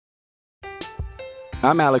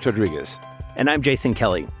I'm Alex Rodriguez. And I'm Jason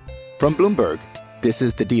Kelly. From Bloomberg, this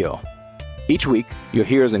is The Deal. Each week, you'll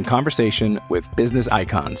hear us in conversation with business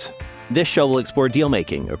icons. This show will explore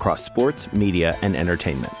deal-making across sports, media, and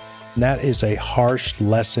entertainment. That is a harsh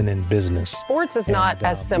lesson in business. Sports is not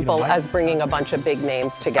as simple as bringing a bunch of big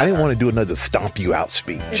names together. I didn't want to do another stomp you out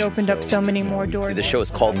speech. It opened up so many more doors. The show is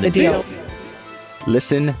called The Deal.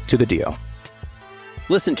 Listen to The Deal.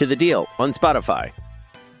 Listen to The Deal on Spotify.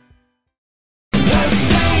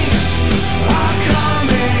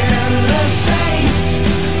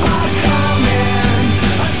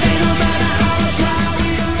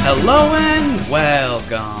 Hello and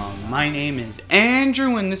welcome. My name is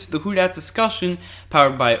Andrew and this is the Who Dat discussion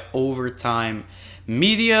powered by Overtime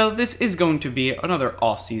Media. This is going to be another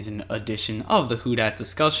off-season edition of the Who Dat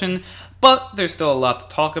discussion, but there's still a lot to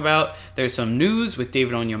talk about. There's some news with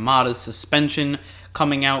David Onyemata's suspension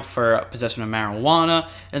coming out for possession of marijuana,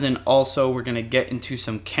 and then also we're going to get into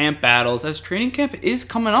some camp battles as training camp is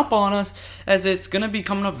coming up on us, as it's going to be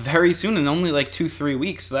coming up very soon in only like 2-3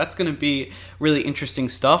 weeks, so that's going to be really interesting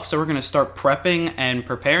stuff. So we're going to start prepping and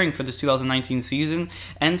preparing for this 2019 season,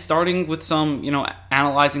 and starting with some,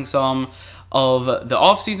 analyzing some of the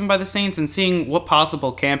offseason by the Saints and seeing what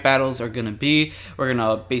possible camp battles are going to be. We're going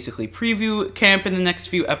to basically preview camp in the next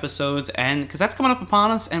few episodes, and because that's coming up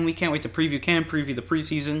upon us, and we can't wait to preview camp, preview the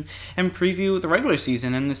preseason, and preview the regular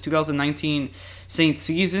season and this 2019 Saints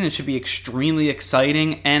season. It should be extremely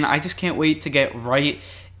exciting, and I just can't wait to get right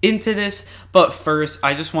into this. But first,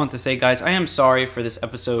 I just want to say, guys, I am sorry for this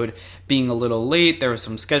episode being a little late. There were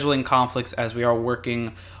some scheduling conflicts as we are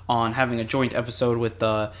working on having a joint episode with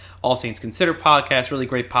the All Saints Consider podcast. Really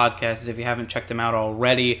great podcasts. If you haven't checked them out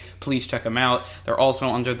already, please check them out. They're also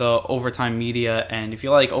under the Overtime Media, and if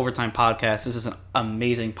you like Overtime podcasts, this is an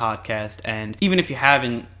amazing podcast. And even if you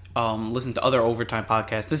haven't listened to other Overtime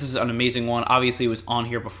podcasts, this is an amazing one. Obviously, it was on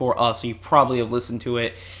here before us, so you probably have listened to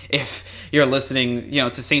it. If you're listening,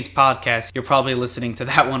 it's a Saints podcast, you're probably listening to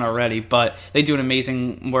that one already, but they do an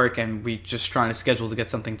amazing work, and we just trying to schedule to get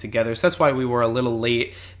something together, so that's why we were a little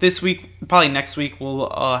late this week. Probably next week we'll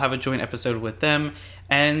have a joint episode with them.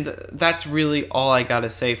 And that's really all I gotta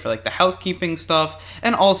say for the housekeeping stuff.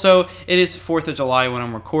 And also, it is 4th of July when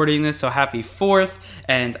I'm recording this, so happy 4th.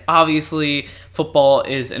 And obviously, football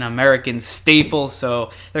is an American staple,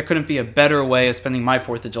 so there couldn't be a better way of spending my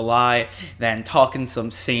 4th of July than talking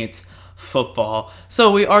some Saints football.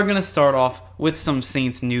 So we are gonna start off with some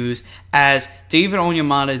Saints news, as David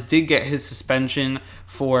Onyemata did get his suspension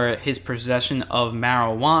for his possession of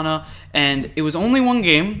marijuana, and it was only one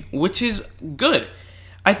game, which is good.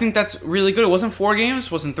 I think that's really good. It wasn't 4 games,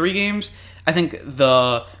 it wasn't 3 games. I think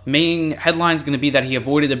the main headline is going to be that he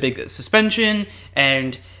avoided a big suspension,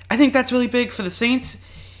 and I think that's really big for the Saints.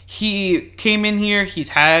 He came in here, he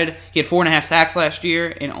had 4.5 sacks last year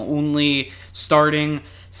in only starting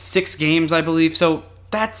 6 games, I believe. So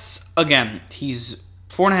that's, again, he's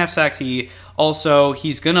 4.5 sacks.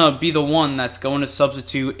 He's going to be the one that's going to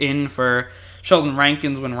substitute in for Sheldon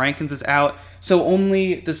Rankins when Rankins is out. So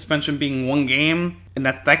only the suspension being 1 game, and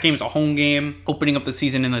that game is a home game, opening up the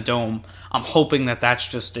season in the Dome. I'm hoping that that's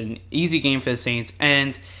just an easy game for the Saints,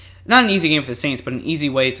 and not an easy game for the Saints, but an easy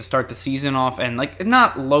way to start the season off, and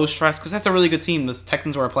not low stress, because that's a really good team. The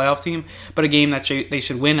Texans are a playoff team, but a game that they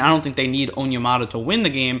should win. I don't think they need Onyemata to win the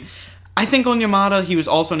game. I think Onyemata, he was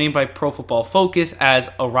also named by Pro Football Focus as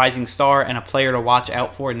a rising star and a player to watch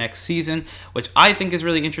out for next season, which I think is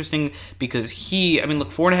really interesting because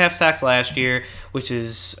 4.5 sacks last year, which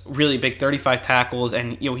is really big, 35 tackles,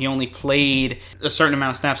 and he only played a certain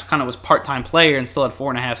amount of snaps, kind of was part-time player and still had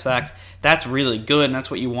 4.5 sacks. That's really good, and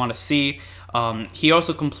that's what you want to see. He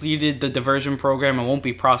also completed the diversion program and won't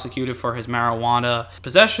be prosecuted for his marijuana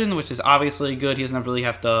possession, which is obviously good. He doesn't really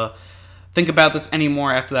have to think about this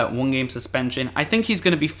anymore after that 1-game suspension. I think he's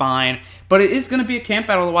going to be fine, but it is going to be a camp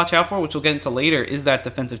battle to watch out for, which we'll get into later, is that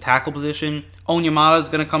defensive tackle position. Onyemata is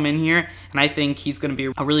going to come in here, and I think he's going to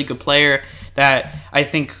be a really good player that I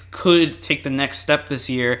think could take the next step this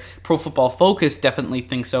year. Pro Football Focus definitely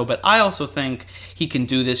thinks so, but I also think he can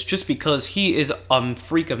do this just because he is a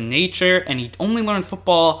freak of nature, and he only learned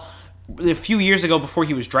football a few years ago before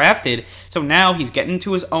he was drafted. So now he's getting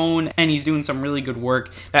to his own, and he's doing some really good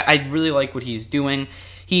work. That I really like what he's doing.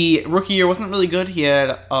 Rookie year wasn't really good. He had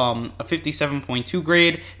a 57.2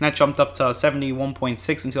 grade, and that jumped up to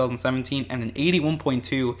 71.6 in 2017, and then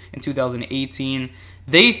 81.2 in 2018.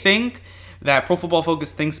 They think that Pro Football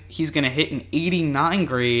Focus thinks he's going to hit an 89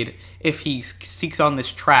 grade if he seeks on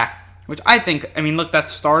this track, which I think, look,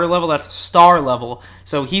 that's starter level, that's star level.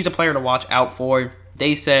 So he's a player to watch out for.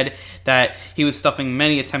 They said that he was stuffing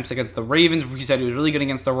many attempts against the Ravens. He said he was really good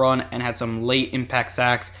against the run and had some late impact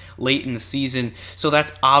sacks late in the season. So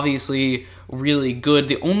that's obviously really good.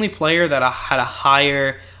 The only player that had a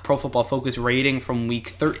higher Pro Football Focus rating from week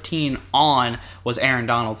 13 on was Aaron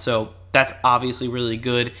Donald. So that's obviously really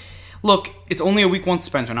good. Look, it's only a week 1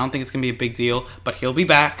 suspension. I don't think it's going to be a big deal, but he'll be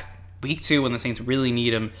back week 2 when the Saints really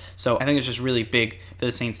need him. So I think it's just really big for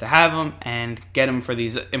the Saints to have him and get him for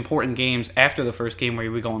these important games after the first game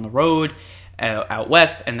where we go on the road out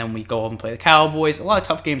west, and then we go home and play the Cowboys. A lot of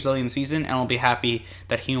tough games early in the season, and I'll be happy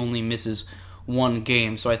that he only misses 1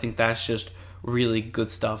 game. So I think that's just really good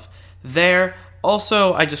stuff there.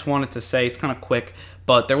 Also, I just wanted to say, it's kind of quick,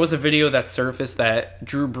 but there was a video that surfaced that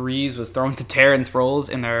Drew Brees was throwing to Darren Sproles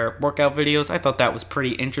in their workout videos. I thought that was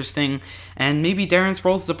pretty interesting, and maybe Darren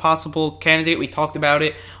Sproles is a possible candidate. We talked about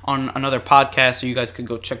it on another podcast, so you guys could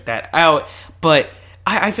go check that out. But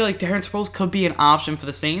I feel like Darren Sproles could be an option for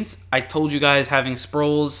the Saints. I told you guys having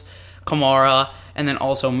Sproles, Kamara, and then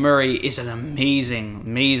also Murray is an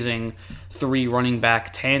amazing 3 running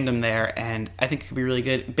back tandem there, and I think it could be really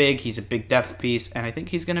good. He's a big depth piece, and I think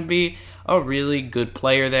he's going to be a really good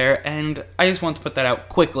player there, and I just want to put that out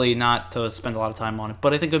quickly, not to spend a lot of time on it,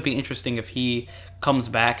 but I think it would be interesting if he comes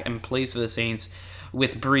back and plays for the Saints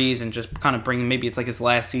with Breeze and just kind of bring, maybe it's like his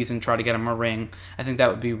last season, try to get him a ring. I think that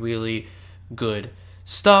would be really good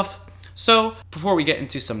stuff. So, before we get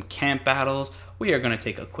into some camp battles, we are going to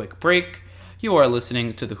take a quick break. You are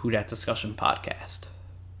listening to the Who Dat Discussion podcast.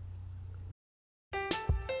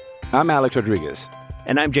 I'm Alex Rodriguez.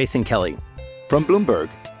 And I'm Jason Kelly. From Bloomberg,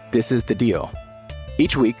 this is The Deal.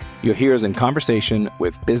 Each week, you'll hear us in conversation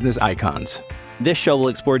with business icons. This show will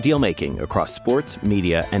explore deal-making across sports,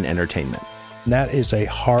 media, and entertainment. That is a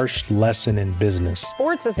harsh lesson in business.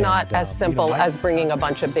 Sports is not as simple as bringing a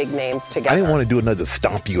bunch of big names together. I didn't want to do another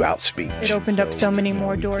stomp you out speech. It opened up so many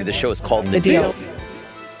more doors. The show is called The Deal.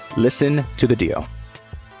 Listen to The Deal.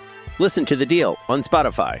 Listen to The Deal on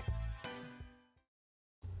Spotify.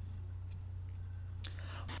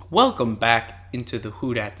 Welcome back into the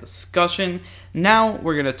Who Dat discussion. Now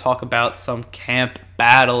we're going to talk about some camp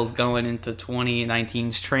battles going into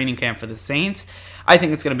 2019's training camp for the Saints. I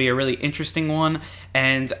think it's going to be a really interesting one,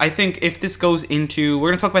 and I think if this goes into, we're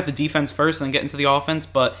going to talk about the defense first and then get into the offense,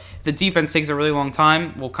 but if the defense takes a really long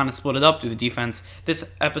time, we'll kind of split it up, do the defense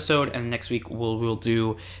this episode, and next week we'll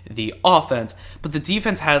do the offense. But the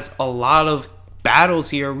defense has a lot of battles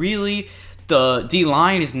here. Really, the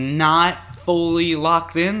D-line is not fully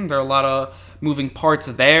locked in. There are a lot of moving parts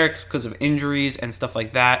there because of injuries and stuff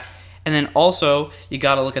like that. And then also, you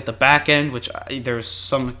got to look at the back end, which there's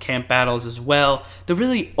some camp battles as well. The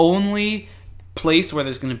really only place where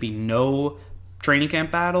there's going to be no training camp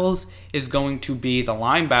battles is going to be the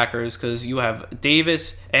linebackers, because you have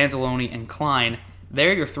Davis, Anzalone, and Klein.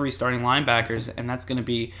 They're your 3 starting linebackers, and that's going to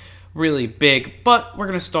be really big. But we're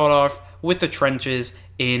going to start off with the trenches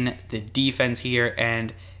in the defense here,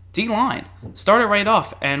 and D-line. Start it right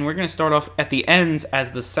off, and we're going to start off at the ends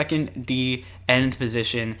as the second D end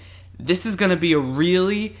position. This is going to be a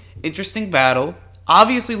really interesting battle.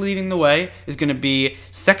 Obviously, leading the way is going to be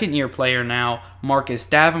second-year player now, Marcus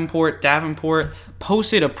Davenport. Davenport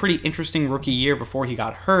posted a pretty interesting rookie year before he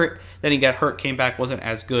got hurt. Then he got hurt, came back, wasn't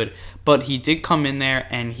as good. But he did come in there,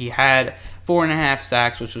 and he had 4.5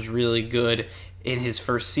 sacks, which was really good in his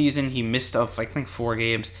first season. He missed, I think, 4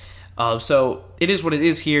 games. So it is what it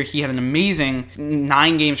is here. He had an amazing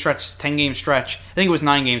 9-game stretch, 10-game stretch. I think it was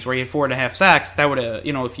 9 games where he had 4.5 sacks. That would have,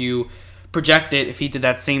 if you project it, if he did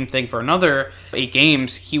that same thing for another 8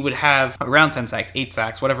 games, he would have around 10 sacks, 8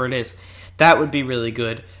 sacks, whatever it is. That would be really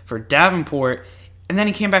good for Davenport. And then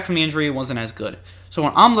he came back from the injury, it wasn't as good. So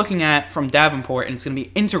when I'm looking at from Davenport, and it's going to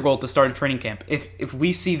be integral to starting training camp, if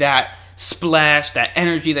we see that splash, that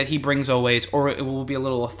energy that he brings always, or it will be a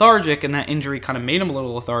little lethargic, and that injury kind of made him a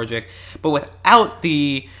little lethargic. But without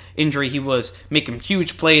the injury, he was making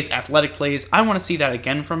huge plays, athletic plays. I want to see that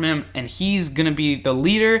again from him, and he's going to be the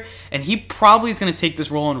leader, and he probably is going to take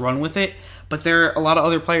this role and run with it. But there are a lot of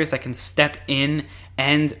other players that can step in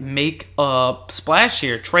and make a splash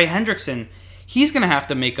here. Trey Hendrickson, he's going to have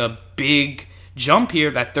to make a big jump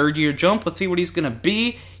here, that 3rd-year jump. Let's see what he's going to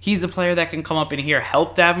be. He's a player that can come up in here,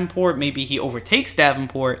 help Davenport. Maybe he overtakes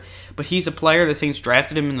Davenport, but he's a player. The Saints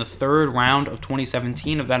drafted him in the 3rd round of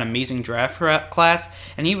 2017 of that amazing draft class,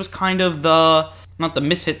 and he was kind of not the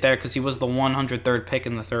mishit there, because he was the 103rd pick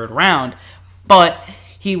in the 3rd round, but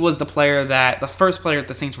he was the first player that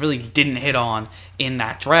the Saints really didn't hit on in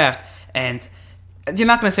that draft. And you're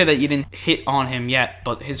not going to say that you didn't hit on him yet,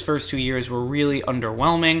 but his first 2 years were really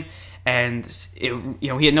underwhelming. And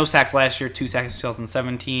he had no sacks last year, 2 sacks in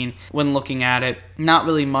 2017. When looking at it, not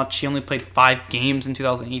really much. He only played 5 games in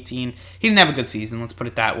 2018. He didn't have a good season, let's put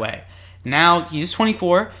it that way. Now, he's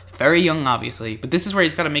 24, very young, obviously, but this is where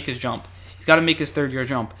he's got to make his jump. He's got to make his third-year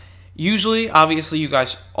jump. Usually, obviously, you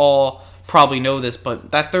guys all probably know this,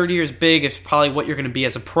 but that third year is big. It's probably what you're going to be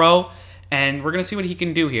as a pro, and we're going to see what he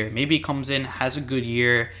can do here. Maybe he comes in, has a good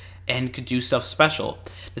year, and could do stuff special.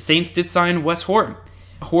 The Saints did sign Wes Horton.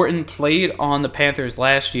 Horton played on the Panthers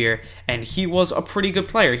last year, and he was a pretty good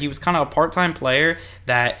player. He was kind of a part-time player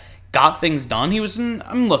that got things done. He was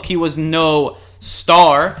no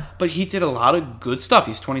star, but he did a lot of good stuff.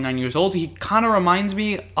 He's 29 years old. He kind of reminds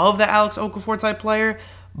me of the Alex Okafor type player,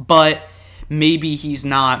 but maybe he's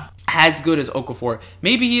not as good as Okafor.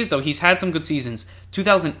 Maybe he is, though. He's had some good seasons.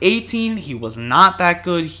 2018, he was not that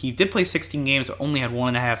good. He did play 16 games, but only had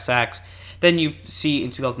 1.5 sacks. Then you see in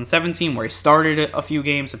 2017 where he started a few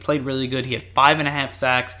games and played really good. He had 5.5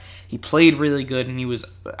 sacks. He played really good, and he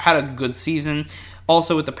had a good season.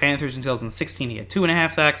 Also with the Panthers in 2016, he had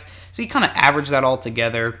 2.5 sacks. So you kind of average that all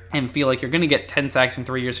together and feel like you're going to get 10 sacks in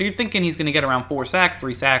 3 years. So you're thinking he's going to get around 4 sacks,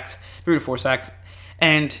 3 to 4 sacks.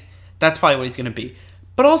 And that's probably what he's going to be.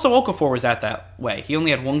 But also Okafor was that way. He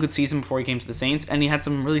only had 1 good season before he came to the Saints, and he had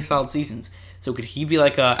some really solid seasons. So could he be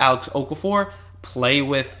like Alex Okafor, play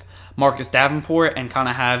with Marcus Davenport and kind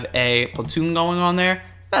of have a platoon going on there?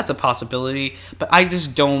 That's a possibility, but I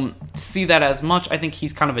just don't see that as much. I think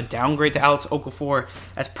he's kind of a downgrade to Alex Okafor,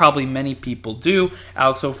 as probably many people do.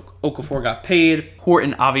 Alex Okafor got paid.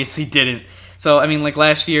 Horton obviously didn't. So, like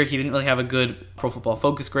last year, he didn't really have a good Pro Football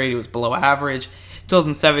Focus grade. It was below average.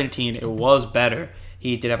 2017, it was better.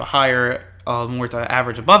 He did have a higher, more to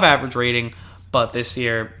average, above average rating, but this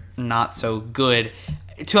year, not so good.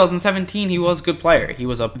 2017, he was a good player. He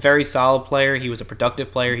was a very solid player. He was a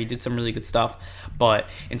productive player. He did some really good stuff. But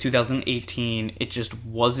in 2018, it just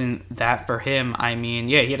wasn't that for him.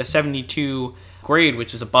 He had a 72 grade,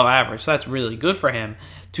 which is above average. So that's really good for him.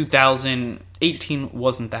 2018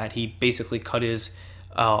 wasn't that. He basically cut his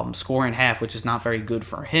score in half, which is not very good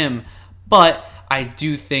for him. But I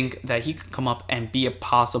do think that he could come up and be a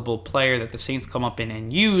possible player that the Saints come up in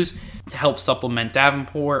and use to help supplement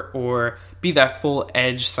Davenport or be that full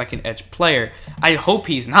edge, second edge player. I hope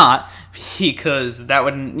he's not, because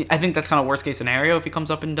I think that's kind of worst case scenario if he comes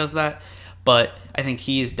up and does that. But I think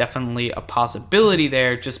he is definitely a possibility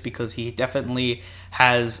there, just because he definitely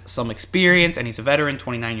has some experience and he's a veteran,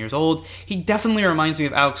 29 years old. He definitely reminds me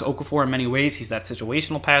of Alex Okafor in many ways. He's that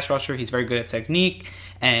situational pass rusher. He's very good at technique,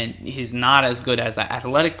 and he's not as good as that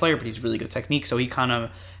athletic player, but he's really good technique. So he kind of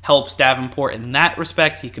helps Davenport in that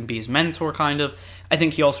respect. He can be his mentor, kind of. I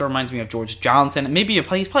think he also reminds me of George Johnson. He's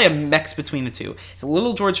probably a mix between the two. It's a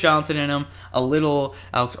little George Johnson in him, a little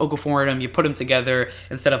Alex Okafor in him. You put them together,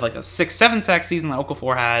 instead of like a 6-7 sack season that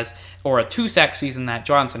Okafor has, or a 2 sack season that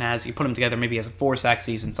Johnson has, you put them together maybe as a 4 sack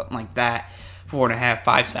season, something like that, 4.5,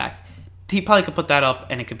 5 sacks. He probably could put that up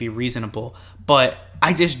and it could be reasonable. But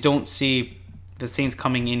I just don't see the Saints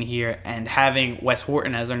coming in here and having Wes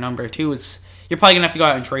Horton as their number 2. You're probably going to have to go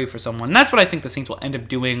out and trade for someone. And that's what I think the Saints will end up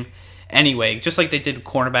doing anyway. Just like they did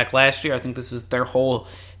cornerback last year, I think this is their whole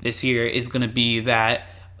this year is going to be that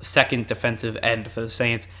second defensive end for the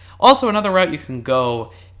Saints. Also, another route you can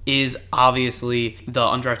go is obviously the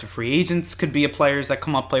undrafted free agents could be players that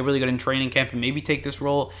come up, play really good in training camp, and maybe take this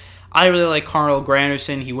role. I really like Carl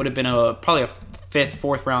Granderson. He would have been probably a 5th,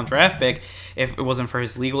 4th round draft pick if it wasn't for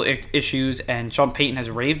his legal issues, and Sean Payton has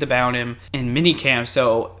raved about him in minicamp,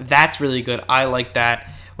 so that's really good. I like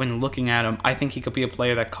that when looking at him. I think he could be a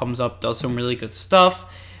player that comes up, does some really good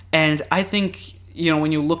stuff, and I think,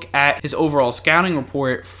 when you look at his overall scouting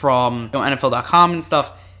report from NFL.com and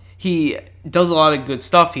stuff, he does a lot of good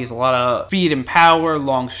stuff. He has a lot of speed and power,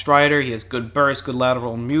 long strider, he has good burst, good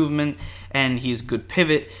lateral movement, and he has good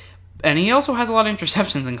pivot. And he also has a lot of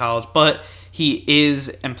interceptions in college, but he is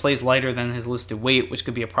and plays lighter than his listed weight, which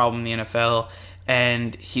could be a problem in the NFL.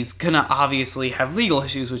 And he's going to obviously have legal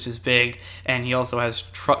issues, which is big. And he also has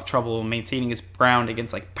trouble maintaining his ground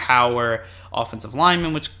against power offensive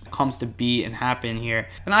linemen, which comes to be and happen here.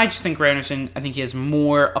 And I just think Granderson, I think he has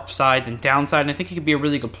more upside than downside, and I think he could be a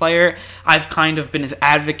really good player. I've kind of been his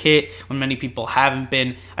advocate when many people haven't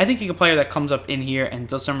been. I think he's a player that comes up in here and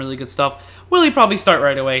does some really good stuff. Will he probably start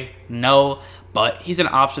right away? No. But he's an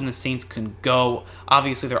option the Saints can go.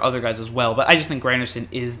 Obviously, there are other guys as well, but I just think Granderson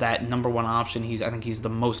is that number 1 option. I think he's the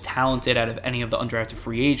most talented out of any of the undrafted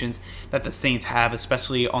free agents that the Saints have,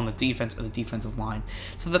 especially on the defense or the defensive line.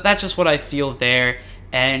 So that's just what I feel there,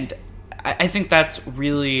 and I think that's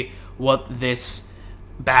really what this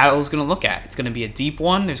battle is going to look at. It's going to be a deep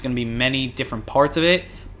one. There's going to be many different parts of it,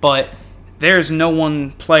 but there's no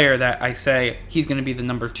one player that I say he's going to be the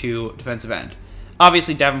number 2 defensive end.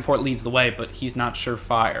 Obviously, Davenport leads the way, but he's not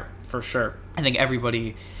surefire, for sure. I think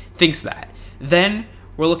everybody thinks that. Then,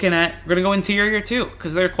 we're going to go interior too,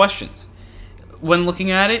 because there are questions. When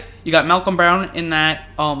looking at it, you got Malcolm Brown in that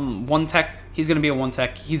one tech. He's going to be a one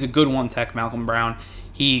tech. He's a good one tech, Malcolm Brown.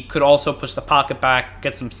 He could also push the pocket back,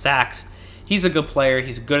 get some sacks. He's a good player.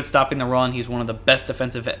 He's good at stopping the run. He's one of the best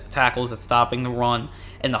defensive tackles at stopping the run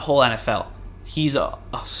in the whole NFL. He's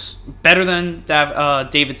better than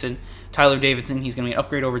Davidson, Tyler Davidson. He's going to be an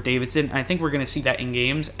upgrade over Davidson. And I think we're going to see that in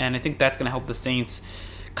games, and I think that's going to help the Saints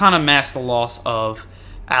kind of mask the loss of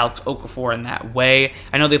Alex Okafor in that way.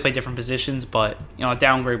 I know they play different positions, but a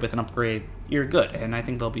downgrade with an upgrade, you're good, and I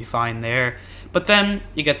think they'll be fine there. But then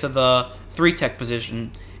you get to the 3 tech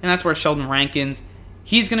position, and that's where Sheldon Rankins,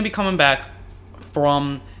 he's going to be coming back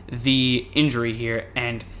from the injury here,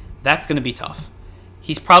 and that's going to be tough.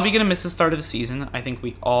 He's probably going to miss the start of the season. I think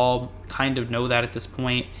we all kind of know that at this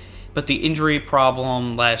point. But the injury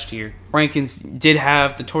problem last year, Rankins did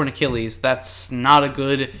have the torn Achilles. That's not a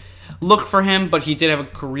good look for him, but he did have a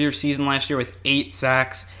career season last year with 8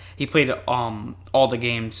 sacks. He played all the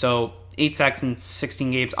games, so 8 sacks in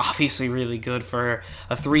 16 games, obviously really good for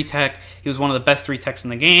a 3-tech. He was one of the best 3-techs in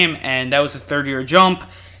the game, and that was his third-year jump.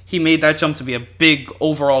 He made that jump to be a big,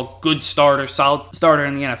 overall good starter, solid starter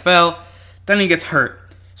in the NFL. Then he gets hurt.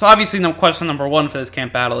 So obviously, question number 1 for this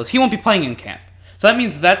camp battle is he won't be playing in camp. So that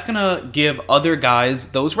means that's going to give other guys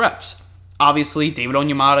those reps. Obviously, David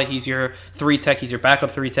Onyemata, he's your 3-tech, he's your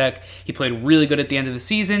backup 3-tech. He played really good at the end of the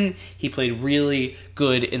season. He played really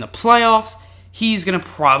good in the playoffs. He's going to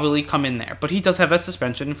probably come in there. But he does have that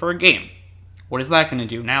suspension for a game. What is that going to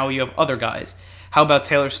do? Now you have other guys. How about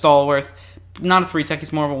Taylor Stallworth? Not a 3-tech,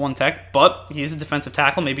 he's more of a 1-tech, but he's a defensive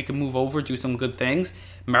tackle. Maybe he can move over, do some good things.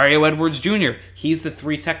 Mario Edwards Jr., he's the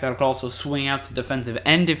 3-tech that could also swing out to defensive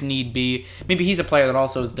end if need be. Maybe he's a player that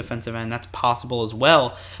also is defensive end. That's possible as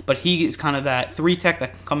well. But he is kind of that 3-tech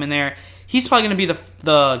that can come in there. He's probably going to be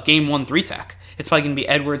the game 1 3-tech. It's probably going to be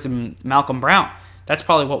Edwards and Malcolm Brown. That's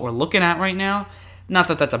probably what we're looking at right now. Not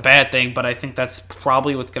that that's a bad thing, but I think that's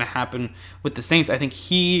probably what's going to happen with the Saints. I think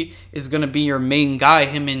he is going to be your main guy.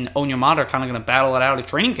 Him and Onyemata are kind of going to battle it out at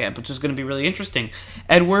training camp, which is going to be really interesting.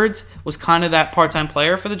 Edwards was kind of that part-time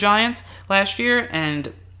player for the Giants last year,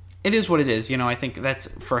 and it is what it is. I think that's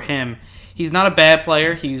for him. He's not a bad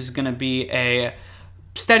player. He's going to be a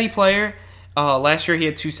steady player. Last year he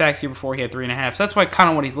had 2 sacks. Year before he had 3.5. So that's kind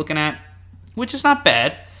of what he's looking at, which is not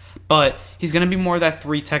bad. But he's going to be more of that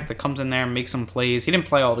 3-tech that comes in there and makes some plays. He didn't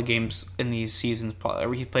play all the games in these seasons.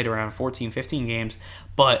 He played around 14, 15 games.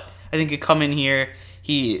 But I think he'd come in here.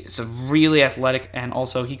 He's really athletic, and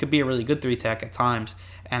also he could be a really good 3-tech at times.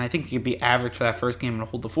 And I think he could be average for that first game and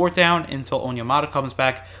hold the fort down until Onyemata comes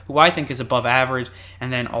back, who I think is above average.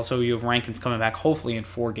 And then also you have Rankins coming back hopefully in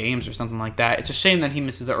 4 games or something like that. It's a shame that he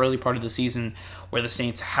misses the early part of the season where the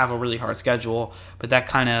Saints have a really hard schedule. But that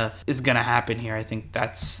kind of is going to happen here. I think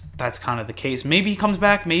that's kind of the case. Maybe he comes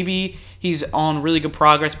back. Maybe he's on really good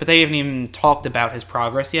progress. But they haven't even talked about his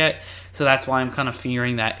progress yet. So that's why I'm kind of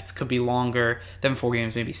fearing that it could be longer than 4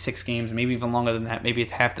 games, maybe 6 games, maybe even longer than that. Maybe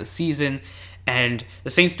it's half the season. And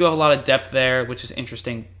the Saints do have a lot of depth there, which is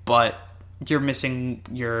interesting, but you're missing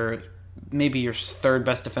your 3rd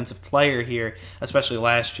best defensive player here, especially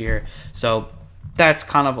last year. So that's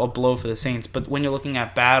kind of a blow for the Saints. But when you're looking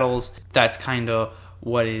at battles, that's kind of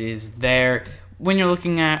what it is there. When you're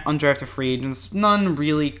looking at undrafted free agents, none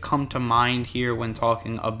really come to mind here when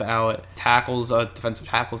talking about tackles, defensive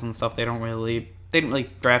tackles and stuff. They didn't really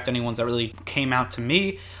draft any ones that really came out to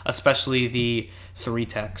me, especially the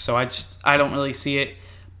 3-tech. So I don't really see it,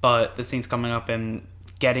 but the Saints coming up and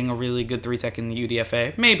getting a really good 3-tech in the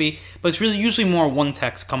UDFA, maybe, but it's really usually more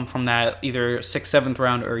 1-techs come from that either 6th, 7th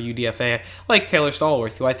round or UDFA, like Taylor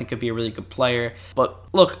Stallworth, who I think could be a really good player. But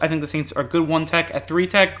look, I think the Saints are good 1-tech. At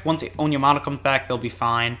 3-tech, once Onyemata comes back, they'll be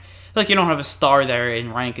fine. Like, you don't have a star there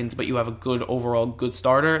in Rankins, but you have a good overall good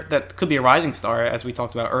starter that could be a rising star, as we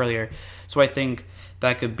talked about earlier. So I think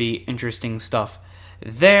that could be interesting stuff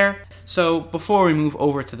there. So before we move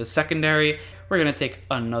over to the secondary, we're going to take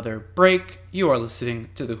another break. You are listening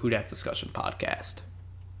to the Who Dat Discussion podcast.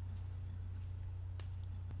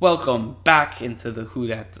 Welcome back into the Who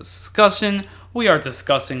Dat Discussion. We are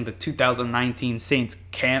discussing the 2019 Saints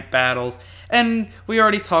camp battles, and we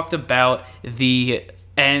already talked about the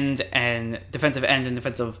end and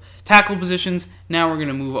defensive tackle positions. Now we're going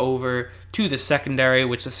to move over to the secondary,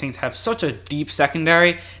 which the Saints have such a deep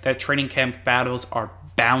secondary that training camp battles are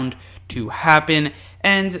bound to happen.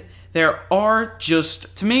 And there are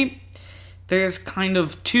just, to me, there's kind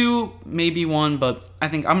of two, maybe one, but I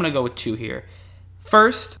think I'm going to go with two here.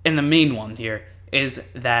 First, and the main one here, is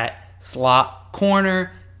that slot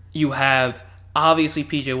corner. You have, obviously,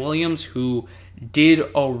 PJ Williams, who did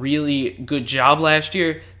a really good job last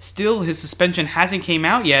year. Still, his suspension hasn't came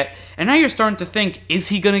out yet, and now you're starting to think, is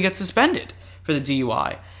he going to get suspended for the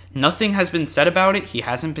DUI? Nothing has been said about it. He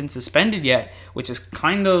hasn't been suspended yet, which is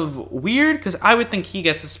kind of weird, because I would think he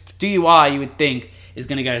gets DUI, you would think, is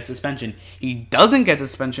going to get a suspension. He doesn't get the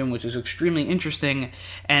suspension, which is extremely interesting,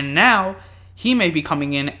 and now he may be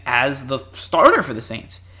coming in as the starter for the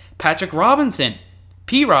Saints. Patrick Robinson,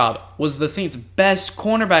 P-Rob, was the Saints' best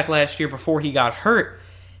cornerback last year before he got hurt.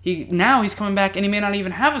 Now he's coming back, and he may not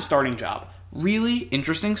even have a starting job. Really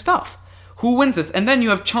interesting stuff. Who wins this? And then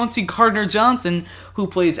you have Chauncey Gardner-Johnson, who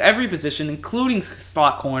plays every position, including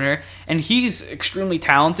slot corner, and he's extremely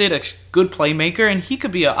talented, a good playmaker, and he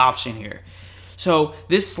could be an option here. So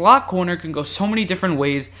this slot corner can go so many different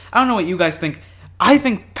ways. I don't know what you guys think. I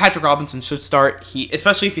think Patrick Robinson should start,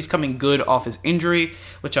 especially if he's coming good off his injury,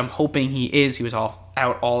 which I'm hoping he is. He was out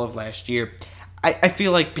all of last year. I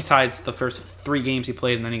feel like besides the first 3 games he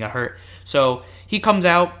played and then he got hurt. So he comes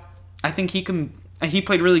out. I think he can. He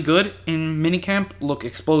played really good in minicamp, look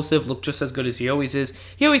explosive, look just as good as he always is.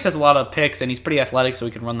 He always has a lot of picks, and he's pretty athletic, so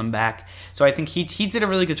he can run them back. So I think he did a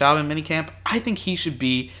really good job in minicamp. I think he should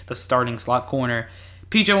be the starting slot corner.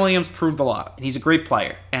 PJ Williams proved a lot, and he's a great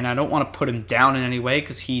player. And I don't want to put him down in any way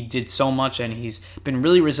because he did so much, and he's been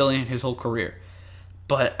really resilient his whole career.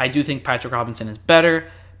 But I do think Patrick Robinson is better.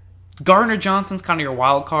 Gardner-Johnson's kind of your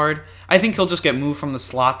wild card. I think he'll just get moved from the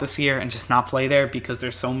slot this year and just not play there because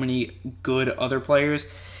there's so many good other players.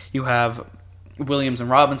 You have Williams and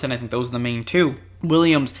Robinson. I think those are the main two.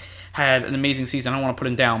 Williams had an amazing season. I don't want to put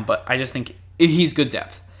him down, but I just think he's good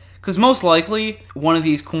depth. Because most likely, one of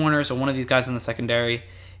these corners or one of these guys in the secondary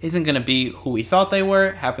isn't going to be who we thought they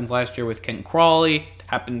were. Happens last year with Ken Crawley.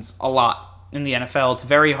 Happens a lot in the NFL. It's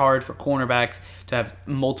very hard for cornerbacks to have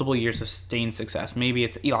multiple years of sustained success. Maybe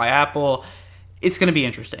it's Eli Apple. It's going to be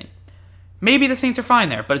interesting. Maybe the Saints are fine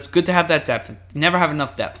there, but it's good to have that depth. Never have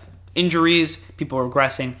enough depth. Injuries, people are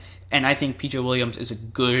regressing, and I think PJ Williams is a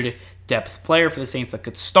good depth player for the Saints that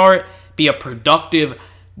could start, be a productive,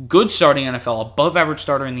 good starting NFL, above average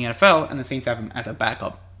starter in the NFL, and the Saints have him as a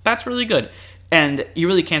backup. That's really good. And you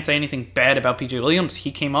really can't say anything bad about PJ Williams.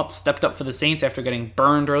 He came up, stepped up for the Saints after getting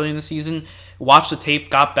burned early in the season, watched the tape,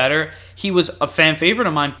 got better. He was a fan favorite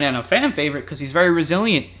of mine, and a fan favorite because he's very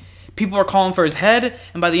resilient. People were calling for his head,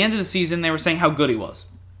 and by the end of the season, they were saying how good he was.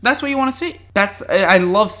 That's what you want to see. I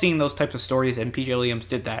love seeing those types of stories, and PJ Williams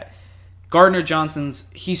did that. Gardner-Johnson's,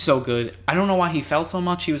 he's so good. I don't know why he fell so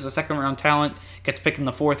much. He was a second-round talent, gets picked in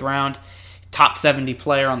the 4th round, top 70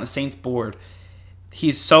 player on the Saints board.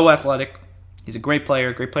 He's so athletic. He's a great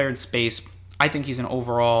player in space. I think he's an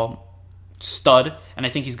overall stud, and I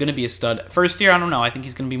think he's going to be a stud. First year, I don't know. I think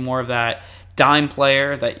he's going to be more of that dime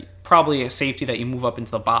player, that probably a safety that you move up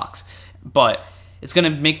into the box. But it's going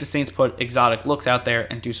to make the Saints put exotic looks out there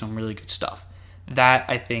and do some really good stuff. That,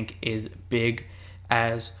 I think, is big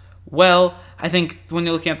as well. I think when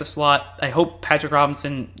you're looking at the slot, I hope Patrick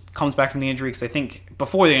Robinson comes back from the injury because I think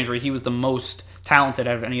before the injury, he was the most talented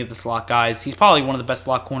out of any of the slot guys. He's probably one of the best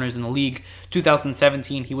slot corners in the league.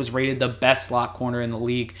 2017, he was rated the best slot corner in the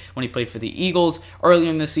league when he played for the Eagles. Earlier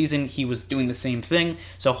in the season, he was doing the same thing.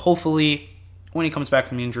 So hopefully, when he comes back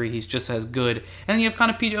from the injury, he's just as good. And then you have kind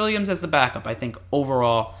of PJ Williams as the backup. I think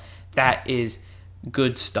overall, that is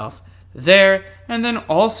good stuff there. And then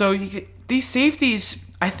also, you get these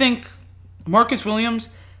safeties. I think Marcus Williams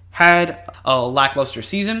had a lackluster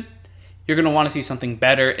season. You're going to want to see something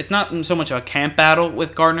better. It's not so much of a camp battle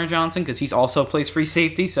with Gardner-Johnson because he's also plays free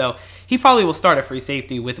safety, so he probably will start at free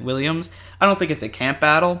safety with Williams. I don't think it's a camp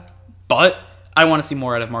battle, but I want to see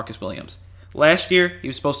more out of Marcus Williams. Last year, he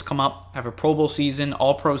was supposed to come up, have a Pro Bowl season,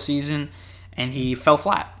 All-Pro season, and he fell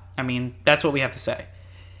flat. I mean, that's what we have to say.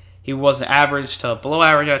 He was average to below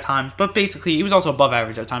average at times, but basically he was also above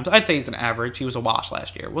average at times. I'd say he's an average. He was a wash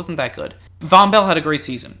last year. It wasn't that good. Von Bell had a great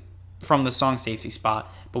season from the strong safety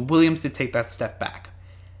spot, but Williams did take that step back.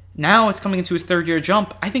 Now it's coming into his 3rd-year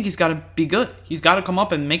jump. I think he's got to be good. He's got to come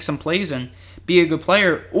up and make some plays and be a good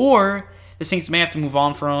player, or the Saints may have to move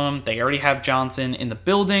on from him. They already have Johnson in the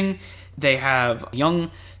building. They have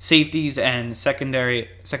young safeties and secondary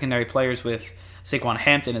players with Saquon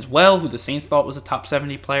Hampton as well, who the Saints thought was a top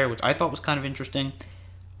 70 player, which I thought was kind of interesting.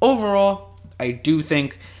 Overall, I do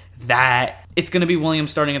think that it's going to be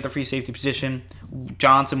Williams starting at the free safety position.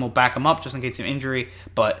 Johnson will back him up just in case of injury,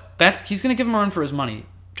 but he's going to give him a run for his money.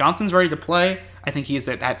 Johnson's ready to play. I think he is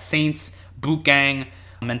that Saints boot gang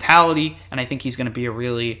mentality, and I think he's going to be a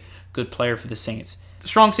really good player for the Saints.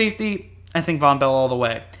 Strong safety, I think Von Bell all the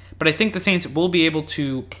way. But I think the Saints will be able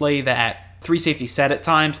to play that 3-safety set at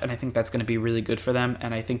times, and I think that's going to be really good for them,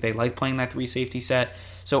 and I think they like playing that 3-safety set.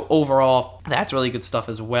 So overall, that's really good stuff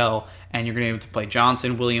as well, and you're going to be able to play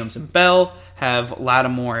Johnson, Williams, and Bell, have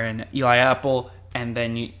Lattimore and Eli Apple, and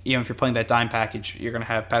then if you're playing that dime package, you're going to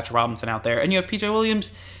have Patrick Robinson out there, and you have P.J. Williams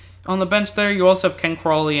on the bench there. You also have Ken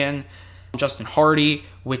Crawley and Justin Hardy,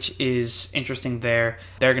 which is interesting there.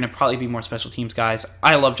 They're going to probably be more special teams guys.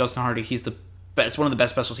 I love Justin Hardy. He's the best, one of the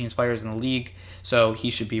best special teams players in the league, so he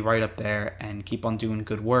should be right up there and keep on doing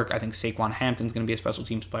good work. I think Saquon Hampton's going to be a special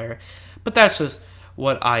teams player, but that's just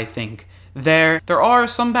what I think there. There are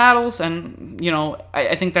some battles, and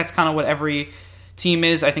I think that's kind of what every team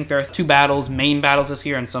is. I think there are 2 main battles this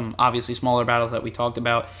year, and some obviously smaller battles that we talked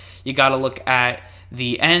about. You got to look at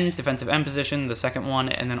the defensive end position, the second one,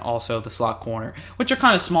 and then also the slot corner, which are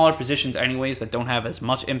kind of smaller positions anyways that don't have as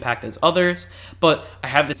much impact as others. But I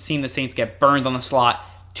have seen the Saints get burned on the slot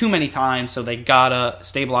too many times, so they gotta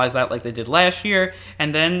stabilize that like they did last year.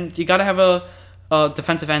 And then you gotta have a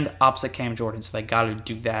defensive end opposite Cam Jordan, so they gotta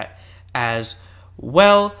do that as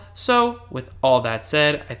well. So with all that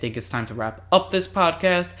said, I think it's time to wrap up this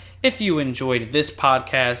podcast. If you enjoyed this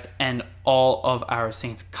podcast and all of our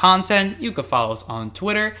Saints content, you can follow us on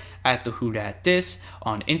Twitter at the Who Dat Dis,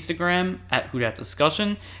 on Instagram at Who Dat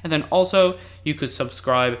Discussion, and then also you could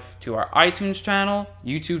subscribe to our iTunes channel,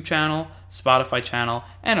 YouTube channel, Spotify channel,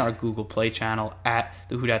 and our Google Play channel at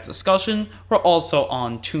the Who Dat Discussion. We're also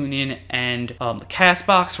on TuneIn and the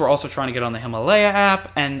CastBox. We're also trying to get on the Himalaya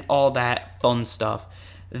app and all that fun stuff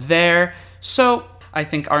there. So I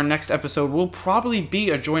think our next episode will probably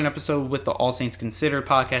be a joint episode with the All Saints Considered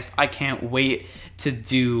podcast. I can't wait to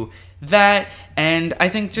do that. And I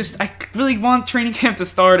think I really want training camp to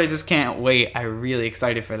start. I just can't wait. I'm really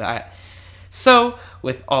excited for that. So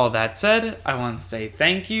with all that said, I want to say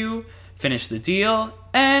thank you, finish the deal,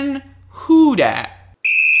 and who dat?